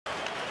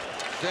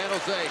San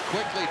Jose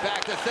quickly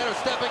back to center,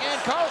 stepping in.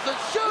 Karlsson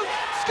shoots,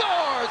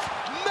 scores!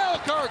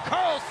 Melker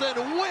Karlsson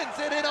wins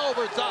it in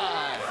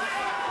overtime.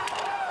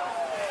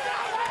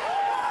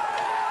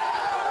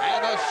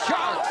 And the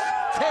Sharks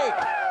take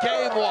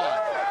game one.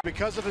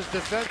 Because of his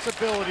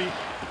defensibility,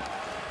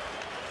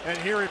 and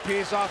here he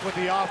pays off with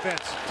the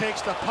offense.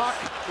 Takes the puck,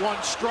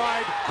 one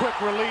stride, quick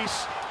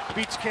release,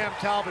 beats Cam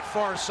Talbot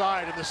far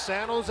side, and the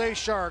San Jose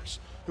Sharks,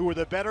 who were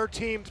the better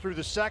team through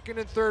the second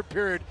and third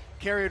period,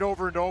 carry it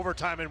over into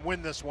overtime and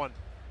win this one.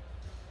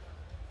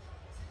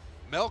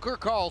 Melker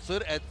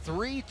Karlsson at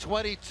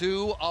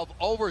 3:22 of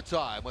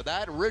overtime with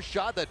that wrist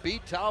shot that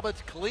beat Talbot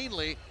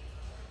cleanly.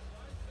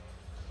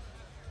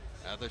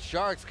 And the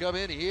Sharks come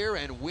in here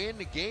and win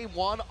game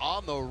one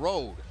on the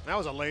road. That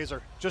was a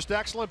laser. Just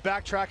excellent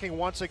backtracking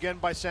once again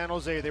by San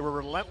Jose. They were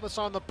relentless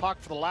on the puck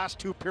for the last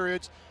two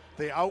periods.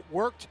 They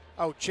outworked,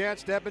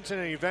 outchanced Edmonton,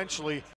 and eventually